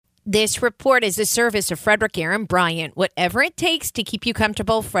This report is a service of Frederick Aaron Bryant. Whatever it takes to keep you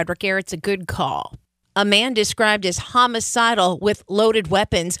comfortable, Frederick Aaron, it's a good call. A man described as homicidal with loaded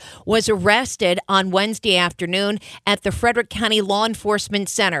weapons was arrested on Wednesday afternoon at the Frederick County Law Enforcement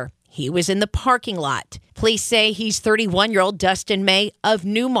Center. He was in the parking lot. Police say he's 31-year-old Dustin May of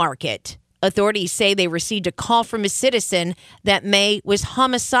Newmarket. Authorities say they received a call from a citizen that May was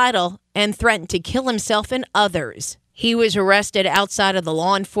homicidal and threatened to kill himself and others. He was arrested outside of the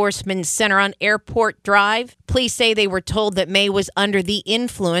law enforcement center on Airport Drive. Police say they were told that May was under the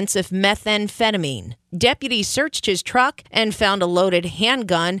influence of methamphetamine. Deputies searched his truck and found a loaded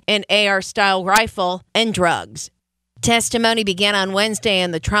handgun, an AR-style rifle, and drugs. Testimony began on Wednesday in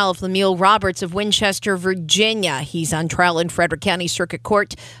the trial of Lemuel Roberts of Winchester, Virginia. He's on trial in Frederick County Circuit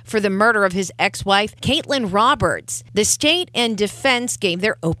Court for the murder of his ex-wife, Caitlin Roberts. The state and defense gave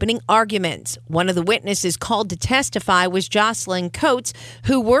their opening arguments. One of the witnesses called to testify was Jocelyn Coates,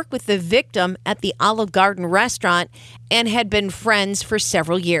 who worked with the victim at the Olive Garden restaurant and had been friends for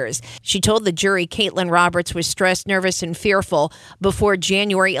several years. She told the jury Caitlin Roberts was stressed, nervous, and fearful before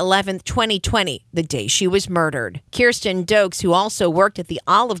January 11th, 2020, the day she was murdered. Kirsten Dokes, who also worked at the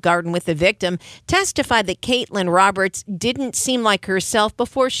Olive Garden with the victim, testified that Caitlin Roberts didn't seem like herself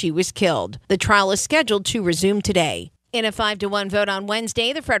before she was killed. The trial is scheduled to resume today. In a 5-1 vote on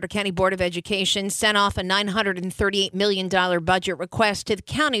Wednesday, the Frederick County Board of Education sent off a $938 million budget request to the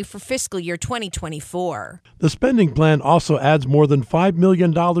county for fiscal year 2024. The spending plan also adds more than $5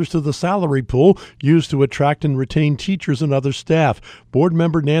 million to the salary pool used to attract and retain teachers and other staff. Board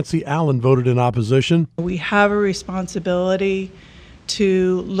member Nancy Allen voted in opposition. We have a responsibility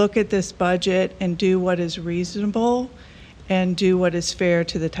to look at this budget and do what is reasonable and do what is fair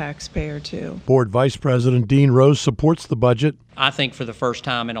to the taxpayer, too. Board Vice President Dean Rose supports the budget. I think for the first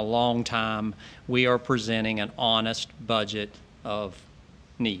time in a long time, we are presenting an honest budget of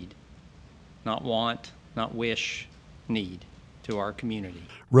need. Not want, not wish, need to our community.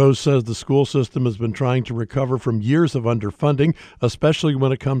 Rose says the school system has been trying to recover from years of underfunding, especially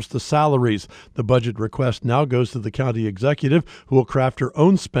when it comes to salaries. The budget request now goes to the county executive, who will craft her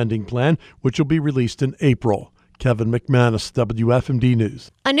own spending plan, which will be released in April. Kevin McManus, WFMD News.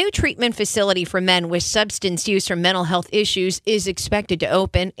 A new treatment facility for men with substance use or mental health issues is expected to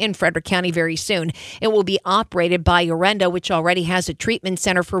open in Frederick County very soon. It will be operated by Orenda, which already has a treatment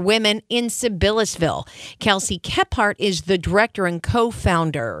center for women in Sibyllesville. Kelsey Kephart is the director and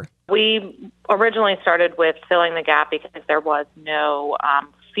co-founder. We originally started with filling the gap because there was no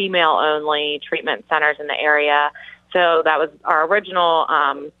female-only treatment centers in the area. So that was our original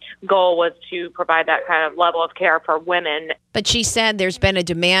goal, was to provide that kind of level of care for women. But she said there's been a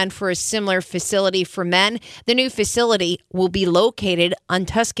demand for a similar facility for men. The new facility will be located on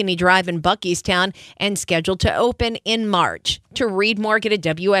Tuscany Drive in Buckystown and scheduled to open in March. To read more, get at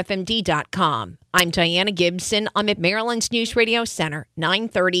WFMD.com. I'm Diana Gibson. I'm at Maryland's News Radio Center,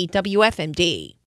 930 WFMD.